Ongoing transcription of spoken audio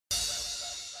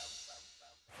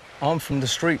I'm from the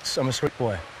streets. I'm a street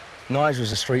boy.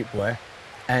 Nigel's a street boy.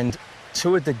 And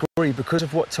to a degree, because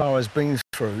of what Tara's been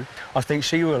through, I think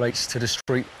she relates to the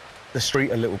street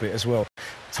a little bit as well.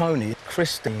 Tony,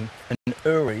 Christine and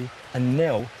Uri and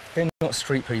Nell, they're not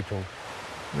street people.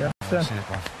 Yeah, all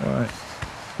right.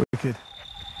 Wicked.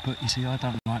 But you see, I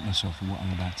don't like myself for what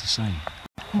I'm about to say.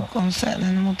 Well, go on, set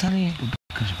then and we'll tell you.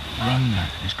 Because Rona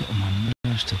has got on my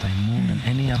nerves today more than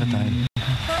any other day.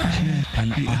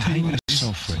 And I hate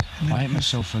myself for it. I hate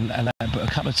myself for that. But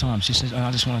a couple of times she says, oh,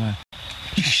 I just want to know,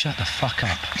 you shut the fuck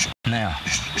up now.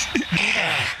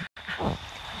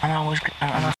 And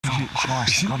I thought,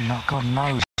 Christ, God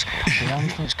knows. The only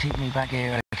thing that's keeping me back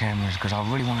here at the camera is because I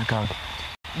really want to go,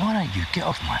 why don't you get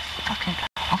off my fucking...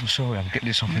 I'm sorry, I'm getting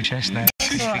this off my chest now.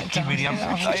 Give me the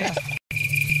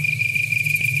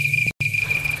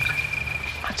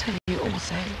I tell you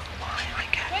also why I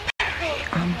get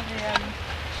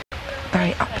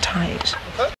very uptight.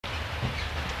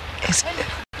 It's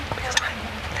because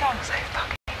I'm so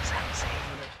fucking sexy.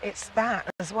 It's that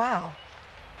as well.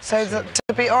 So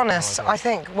to be honest, I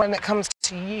think when it comes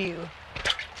to you,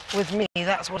 with me,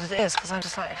 that's what it is, because I'm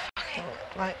just like fucking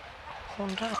like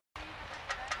horned up.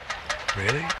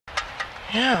 Really?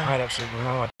 Yeah. I had absolutely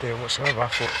no idea whatsoever. I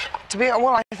thought...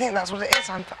 I think that's what it is. Because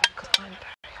I'm very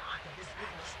highly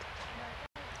sexed.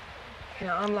 You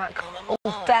know, I'm like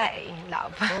all day,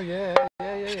 love. Oh, yeah.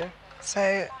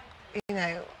 So, you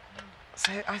know,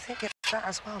 so I think it's that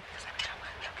as well, because every time I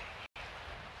look at you,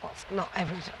 well, not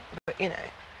every time, but, you know,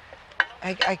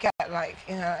 I get like,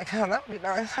 you know, like, oh, that would be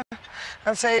nice.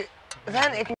 And so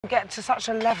then it can get to such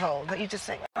a level that you just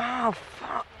think, oh,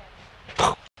 fuck.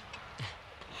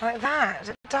 Like that,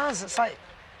 it does. It's like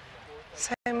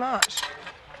so much.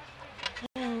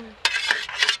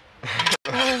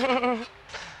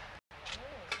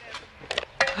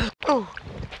 Oh.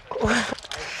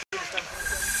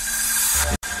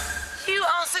 You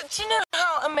are so. Do you know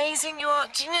how amazing you are?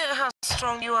 Do you know how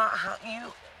strong you are?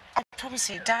 I promise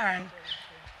you, Darren.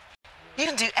 You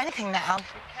can do anything now.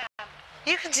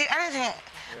 You can do anything.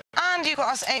 And you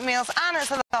got us 8 meals, and it's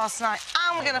the last night,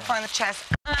 and we're going to find the chest.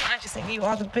 And I just think you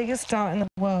are the biggest star in the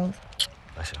world.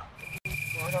 Bless you.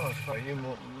 Well, I don't want to fight you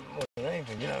more than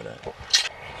anything, you know that.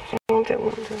 I don't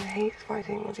want to. He's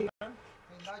fighting with you. Hey,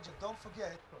 Nigel, don't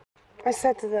forget. I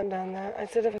said to them down there, I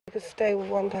said if I could stay with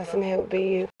one person here, it would be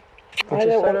you. I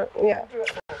don't want to. Yeah.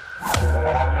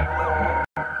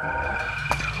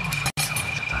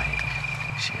 Today,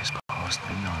 she has passed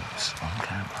me notes on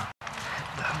camera.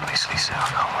 That basically said, I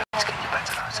can't wait to get you back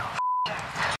to the hotel. You.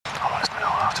 I want to spend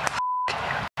all afternoon you.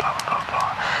 Blah, blah, blah,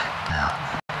 blah. Now,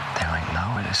 there ain't no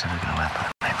way that's ever going to happen.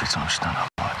 Every time she's done, I'm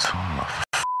like, Tom,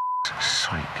 for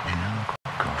sake, you know,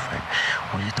 girlfriend,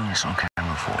 what are you doing this on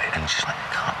camera for? And she's like, I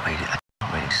can't read it,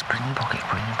 just put it in your pocket,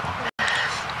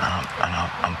 And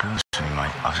I'm booze to me,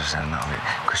 mate. I've just had enough of it,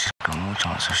 because she's got more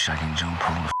chance of shagging John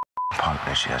Paul the Pope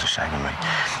than she has of shagging me.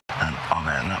 And I've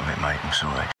had enough of it, mate, I'm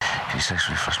sorry. She's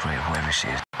sexually frustrated, whoever she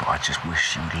is, but I just wish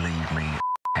she would leave me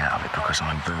out of it, because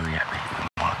I'm very happy with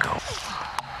my girl.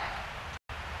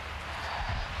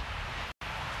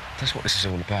 That's what this is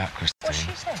all about, Christine. What's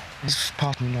she said? It's just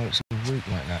passing me notes a week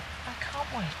like that. I can't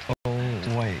wait.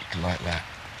 All week like that.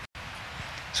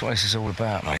 That's what this is all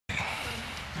about, mate.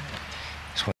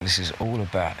 That's what this is all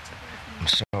about. I'm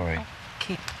sorry.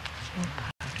 Keep your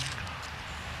powder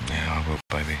dry. Yeah, I will,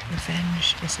 baby.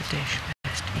 Revenge is a dish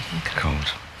best eaten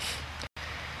Cold.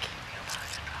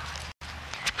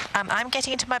 I'm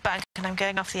getting into my bunk and I'm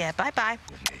going off the air. Bye-bye.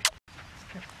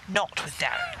 Not with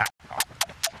Darren.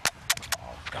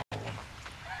 Oh, go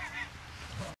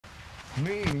on.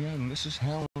 Me and Mrs.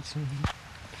 Hamilton,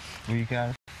 we got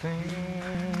a thing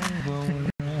going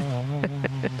on.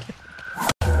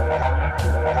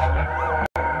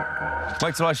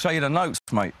 Wait till I show you the notes,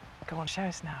 mate. Go on, show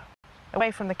us now.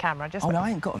 Away from the camera, just... Oh, no, I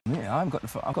ain't got them here. I haven't got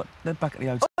the... I've got the back at the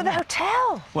hotel. Oh, the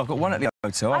hotel! Well, I've got one at the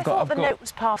hotel. I thought the note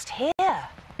was passed here.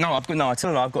 No, I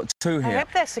tell you, I've got 2 here. I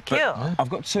hope they're secure. I've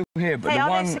got 2 here, but Hey, the are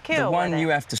one, they secure, the one were they? you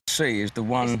have to see is the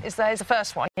one Is the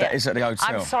first one, yeah. that is at the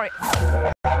hotel. I'm sorry.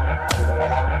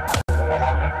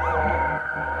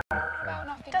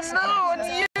 No,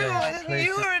 and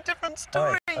you are a different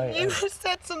story. You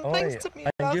said some things to me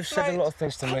and last you've said night. a lot of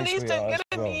things to me, Please don't sweetheart, get as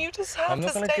at well. me. You just have I'm to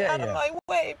not gonna stay get out you. of my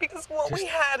way, because what we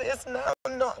had is now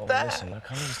not there. Listen,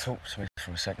 can you just talk to me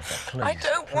for a second, please? I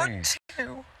don't please. want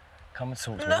to. Come and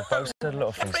talk to me. No, We've both said a lot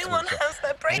of things everyone to each other. has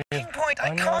their breaking point. I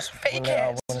know, can't fake well, I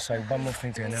it. want to say one more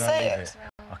thing to you and then Say I'll leave it.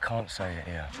 it. I can't say it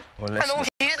here. Well, And all listen.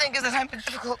 you think is you that I'm a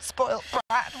difficult, spoiled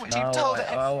brat, which you told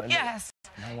her. Yes.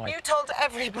 No, you told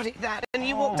everybody that, and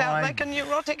you walked out like a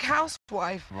neurotic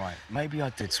housewife. Right, maybe I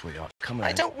did, sweetheart. Come on.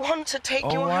 I don't want to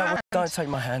take your hand. Well, don't take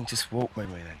my hand, just walk with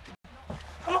me then.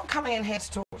 I'm not coming in here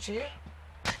to talk to you.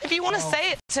 If you want to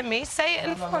say it to me, say it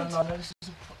in front.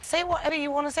 Say whatever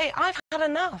you want to say. I've had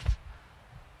enough.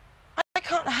 I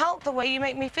can't help the way you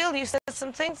make me feel. You said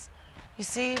some things. You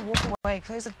see, walk away,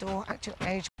 close the door, act your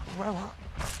age, grow up.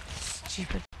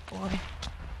 Stupid boy.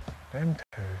 Them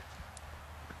two.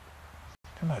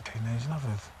 They're like teenage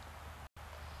lovers.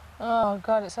 Oh,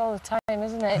 God, it's all the time,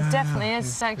 isn't it? It definitely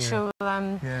is sexual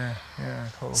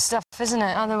cool. stuff, isn't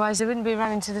it? Otherwise, they wouldn't be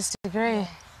running to this degree.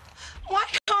 Why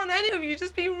can't any of you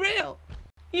just be real?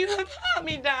 You have hurt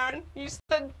me, Darren. You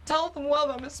told the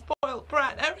world I'm a spoiled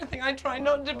brat. Everything I try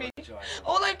not to be.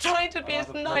 All I've tried to be is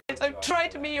nice. I've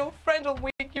tried to be your friend all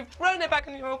week. You've thrown it back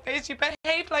in your face. You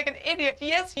behaved like an idiot.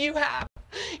 Yes, you have.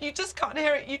 You just can't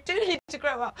hear it. You do need to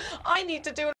grow up. I need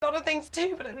to do a lot of things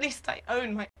too, but at least I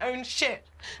own my own shit.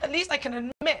 At least I can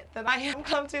admit that I am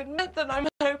clumsy, admit that I'm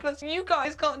hopeless. You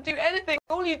guys can't do anything.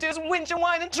 All you do is whinge and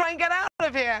whine and try and get out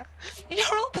of here.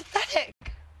 You're all pathetic.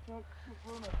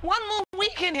 One more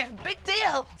week in here, big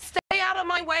deal. Stay out of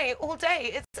my way all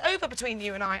day. It's over between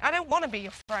you and I. I don't want to be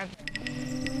your friend.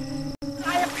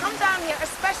 I have come down here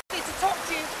especially to talk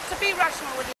to you, to be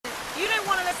rational with you. You don't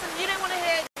want to listen, you don't want to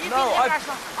hear, you've been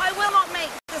irrational. I will not make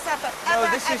this effort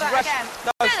ever again.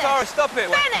 No, Sarah, stop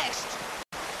it. Finished!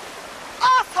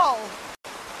 Asshole!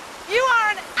 You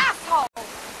are an asshole!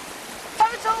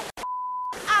 Total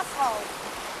asshole!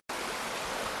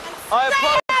 I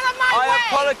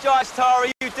apologise,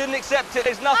 Tara. You didn't accept it.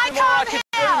 There's nothing more I can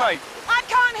do, mate. I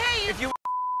can't hear you. If you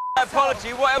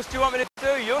apology, what else do you want me to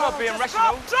do? You're not being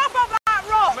rational. Drop off that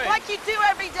rock like you do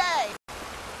every day.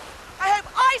 I hope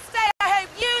I stay. I hope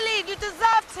you leave. You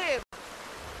deserve to.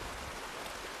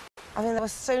 I mean, there were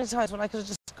so many times when I could have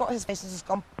just got his face and just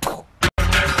gone.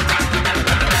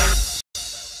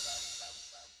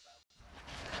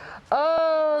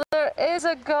 Oh, there is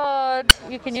a God.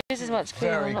 You can use as much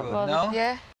cream. Very good, no?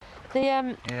 Yeah.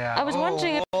 I was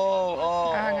wondering if...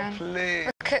 Hang on. Please.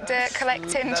 Look at the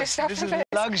collecting just off This of is it.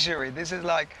 luxury. This is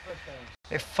like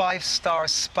a 5-star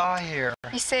spa here.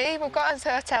 You see, we've got us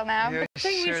a hotel now. You I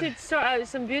think we should sort out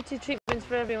some beauty treatments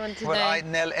for everyone today. Well,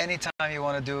 Nell, anytime you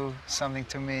want to do something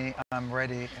to me, I'm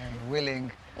ready and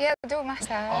willing. Yeah, we'll do a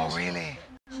massage. Oh, really?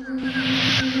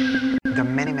 There are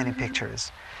many, many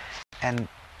pictures. And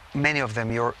many of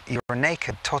them, you're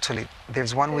naked, totally.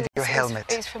 There's one with your helmet.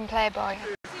 It's from Playboy.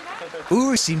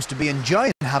 Uri seems to be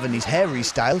enjoying having his hair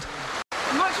restyled.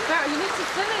 Much better. You need to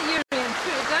thin it, Yuri, and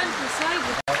put it down to the side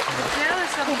with gel or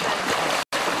something.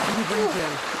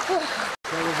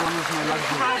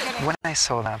 When I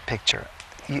saw that picture,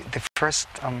 the first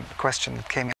question that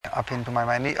came up into my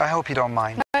mind, I hope you don't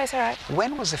mind. No, it's all right.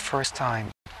 When was the first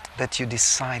time that you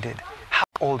decided, how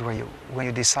old were you when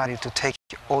you decided to take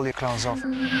all your clothes off?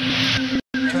 I'm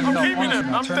keeping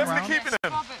them. I'm definitely keeping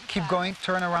them. Keep going,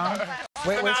 turn around.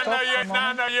 Wait,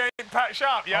 stop. No, you ain't patched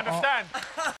up, you understand?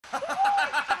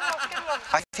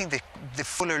 I think the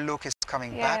fuller look is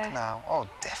coming back now. Oh,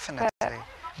 definitely.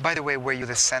 By the way, were you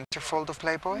the centerfold of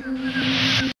Playboy? Do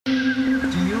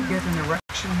you get an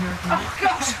erection here? Oh,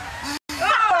 gosh!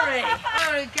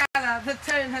 Sorry, Gala, the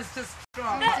tone has just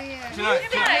dropped. Can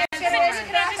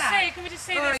we just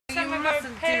say that some of our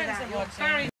parents are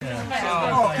watching?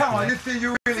 Oh, come on, you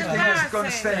really think it's going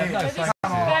to stay in? Come on.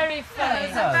 Very funny.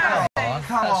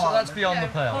 Come on. That's beyond the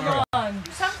pale. Come on.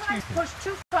 You sometimes push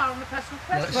too far on the personal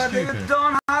question. But you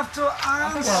don't have to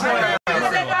answer.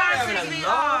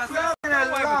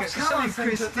 Come on,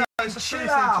 Christine. It's a silly thing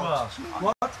to ask.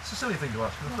 What? It's a silly thing to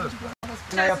ask in the first place.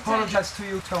 And I apologize to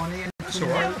you, Tony. That's all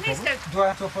right. Do I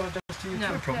have to apologize to you?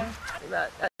 No problem.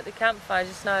 At the campfire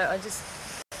just now,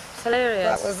 it's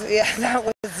hilarious. That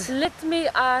was... Let me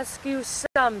ask you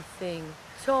something,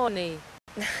 Tony.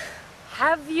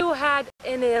 Have you had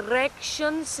an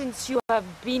erection since you have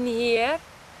been here?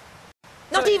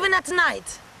 Not even at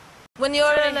night. When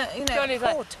you're in a, Tony's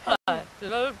court.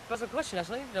 That's a question,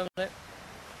 actually. I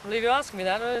believe you're asking me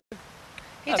that.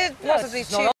 He did possibly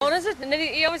choose. It's not on, is it? And then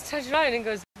he always turns around and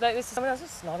goes, like, this is someone else.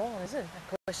 It's not on, is it? A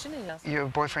question he asked. Your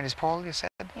boyfriend is Paul, you said?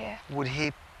 Yeah.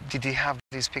 Did he have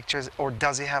these pictures, or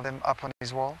does he have them up on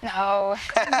his wall? No,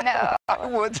 no. I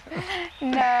would.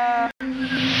 No.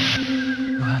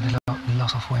 You had a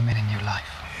lot of women in your life.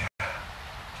 Yeah.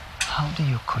 How do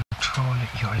you control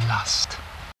your lust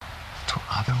to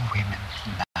other women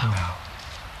now?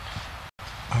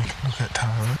 I look at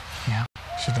Tara. Yeah.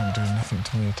 She don't do nothing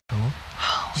to me at all.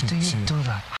 How do you do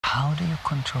that? How do you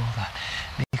control that?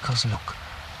 Because look,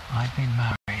 I've been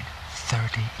married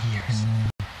 30 years.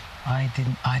 I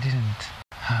didn't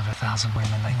have 1,000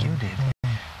 women like you did.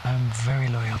 I'm very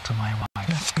loyal to my wife.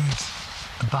 That's good.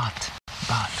 But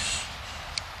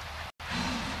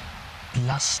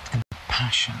lust and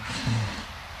passion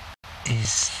is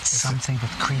something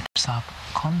that creeps up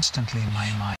constantly in my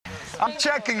mind. I'm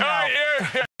checking now.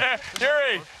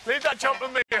 Yuri, leave that job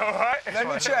with me, all right? Let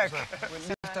me check.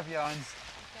 Lift up your arms.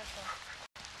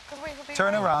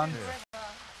 Turn around.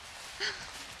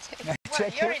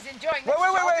 Check it. Yuri's enjoying Wait,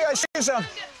 I see some.